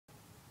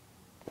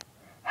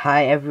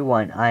Hi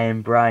everyone, I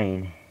am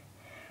Brian.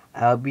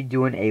 I'll be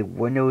doing a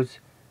Windows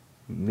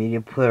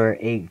Media Player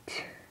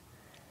 8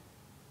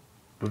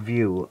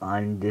 review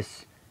on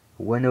this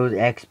Windows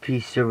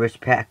XP Service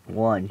Pack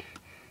 1,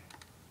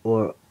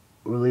 or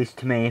released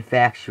to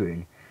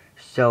manufacturing.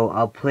 So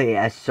I'll play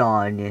a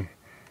song.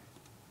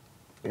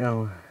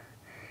 We're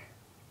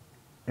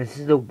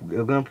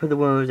gonna put the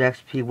Windows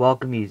XP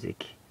welcome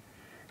music.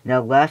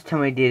 Now last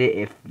time I did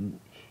it,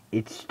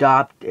 it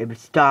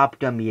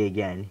stopped on me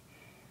again.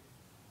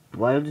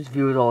 Why do these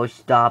viewers always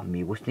stop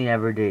me, which they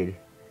never did?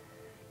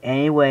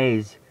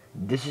 Anyways,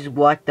 this is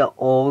what the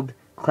old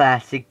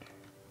classic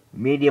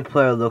media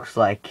player looks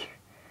like.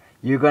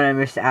 You're gonna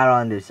miss out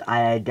on this.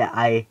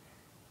 I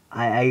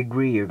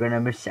agree. You're gonna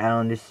miss out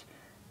on this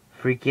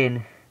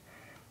freaking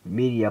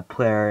media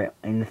player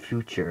in the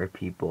future,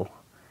 people.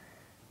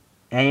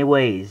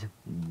 Anyways,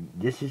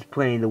 this is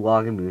playing the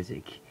welcome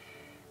music.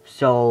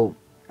 So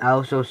I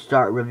also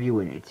start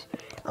reviewing it.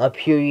 Up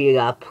here you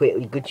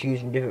could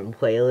choose from different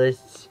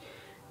playlists.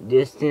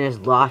 This thing has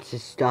lots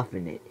of stuff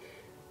in it.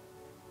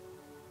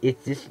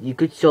 You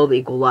could show the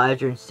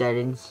equalizer and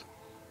settings,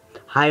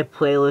 high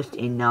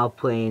playlist, and now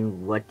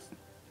playing what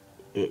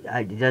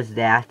it does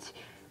that.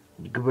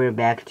 You could bring it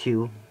back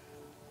to.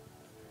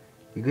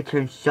 You could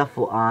turn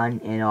shuffle on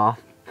and off.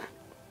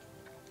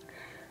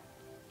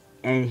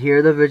 And here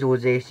are the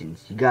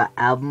visualizations. You got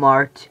album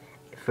art.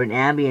 For an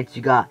ambience,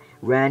 you got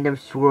random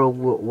swirl,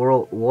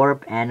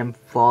 warp, anim,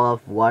 fall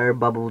off, water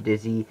bubble,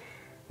 dizzy,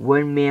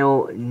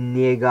 windmill,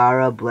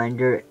 Niagara,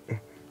 blender.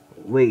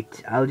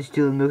 Wait, I'll just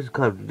do the music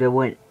club. They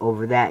went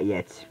over that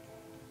yet.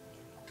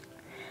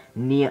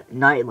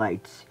 Night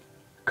lights,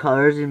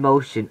 colors in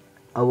motion,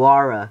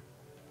 aurora,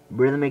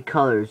 rhythmic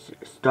colors,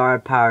 star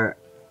power,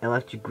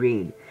 electric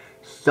green,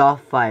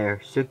 soft fire,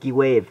 silky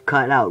wave,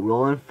 cut out,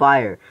 rolling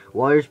fire,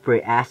 water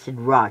spray, acid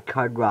rock,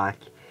 hard rock,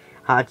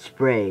 hot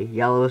spray,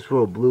 yellow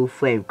swirl, blue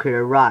flame,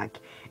 critter rock,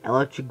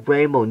 electric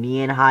rainbow,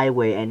 neon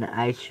highway, and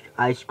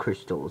ice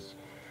crystals.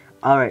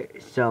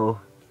 Alright, so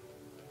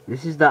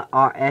this is the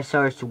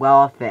SR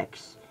Swell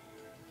effects.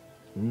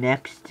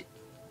 Next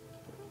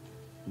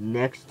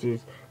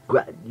is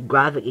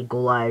graphic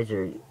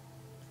equalizer.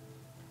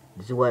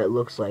 This is what it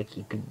looks like.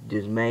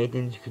 There's many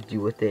things you could do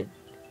with it.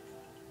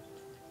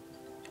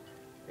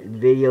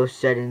 Video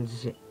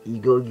settings. You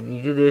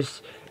do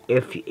this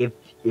if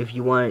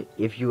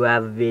you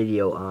have a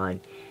video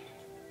on.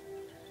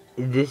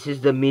 This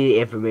is the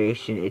media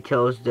information. It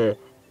tells the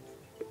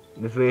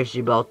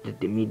information about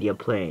the media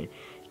playing.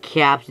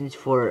 Captions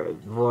for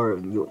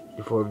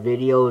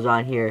videos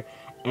on here,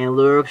 and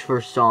lyrics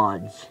for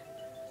songs.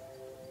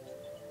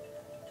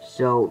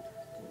 So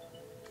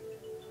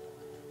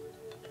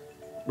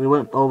we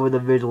went over the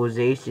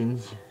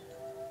visualizations,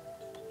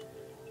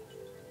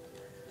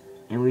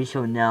 and we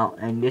shall now.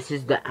 And this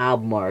is the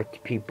album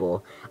art,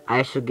 people.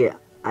 I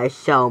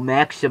shall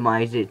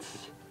maximize it.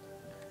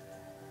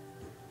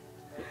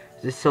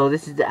 So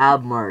this is the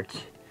album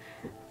art.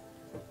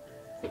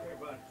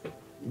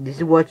 This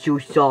is what you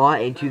saw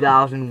in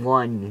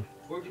 2001.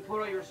 Where'd you put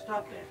all your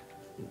stuff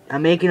in?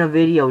 I'm making a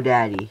video,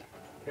 Daddy.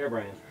 Here,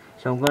 Brian.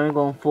 So I'm gonna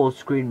go in full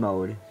screen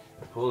mode.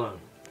 Hold on.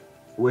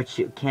 Which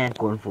it can't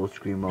go in full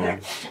screen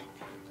mode.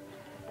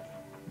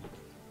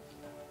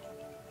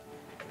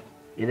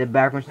 Yeah, the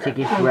background's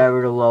taking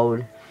forever to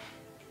load.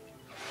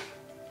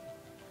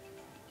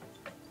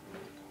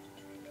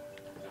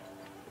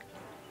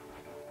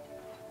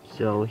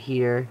 So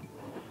here,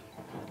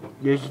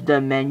 there's the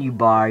menu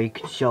bar. You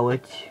can show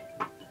it.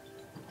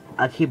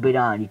 I'll keep it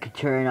on. You can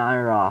turn it on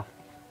or off.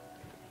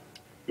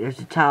 There's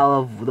the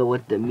tile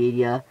with the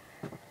media.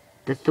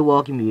 That's the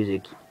welcome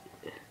music.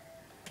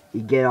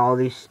 You get all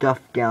these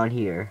stuff down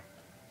here.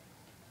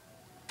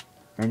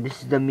 And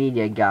this is the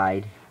media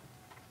guide.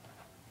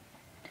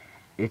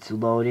 It's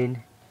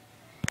loading.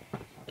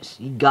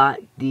 So you got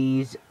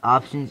these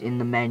options in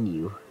the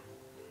menu.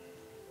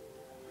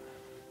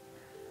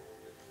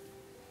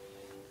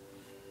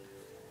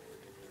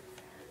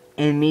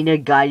 In media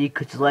guide, you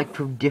could select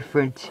from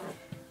different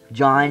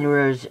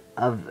genres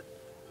of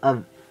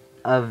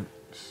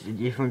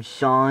different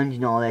songs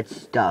and all that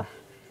stuff.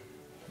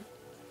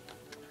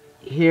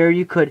 Here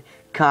you could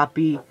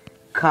copy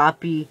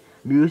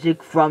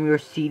music from your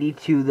CD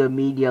to the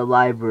media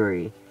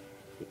library.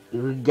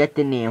 You would get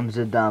the names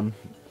of them.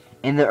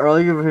 In the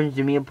earlier versions of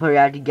the media player, you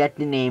had to get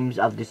the names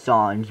of the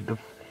songs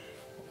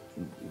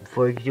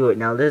before you could do it.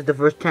 Now this is the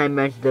first time I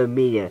mentioned the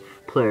media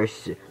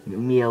player's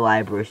media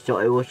library, so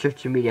it will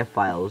search your media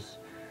files.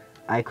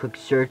 I click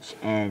search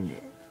and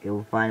it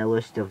will find a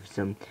list of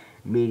some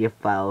media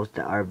files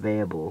that are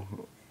available.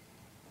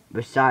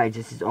 Besides,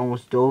 this is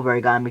almost over.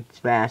 I gotta make this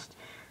fast.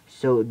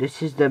 So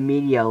this is the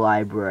media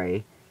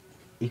library.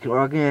 You can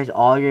organize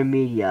all your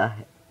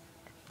media.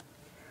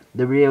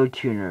 The radio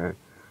tuner.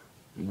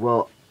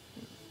 Well,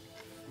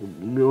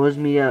 Windows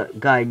Media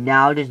Guide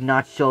now does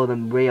not show the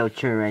radio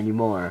tuner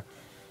anymore.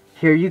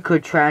 Here you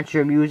could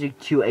transfer music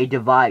to a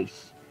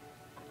device.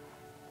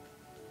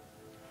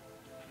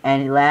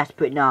 And last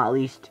but not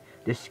least,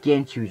 the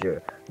skin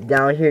chooser.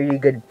 Down here you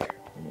could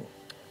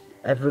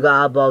I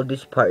forgot about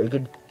this part. You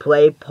can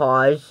play,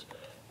 pause,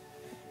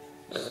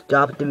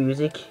 stop the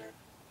music,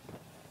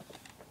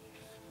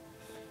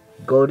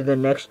 go to the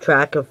next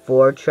track of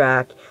 4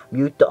 track,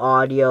 mute the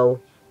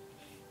audio.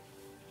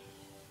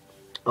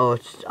 Oh,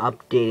 it's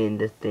updating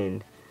the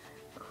thing.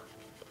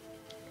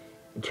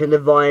 Turn the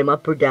volume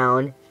up or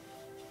down.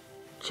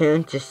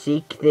 Turn to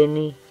seek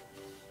thingy.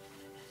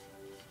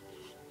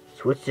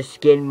 Switch to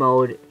skin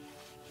mode.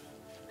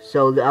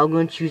 So I'm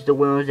going to choose the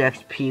Windows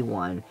XP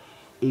one.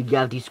 You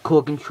got these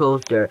cool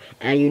controls there.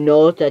 And you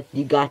notice that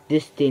you got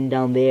this thing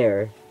down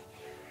there.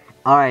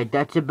 Alright,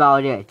 that's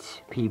about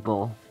it,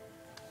 people.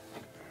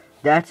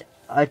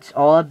 It's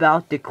all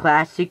about the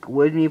classic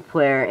With Me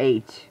Player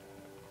 8.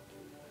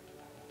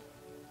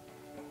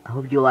 I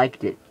hope you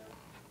liked it.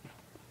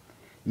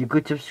 You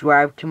could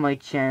subscribe to my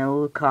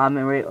channel,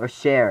 comment, rate, or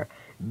share.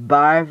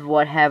 Bye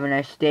everyone, have a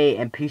nice day,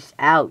 and peace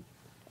out.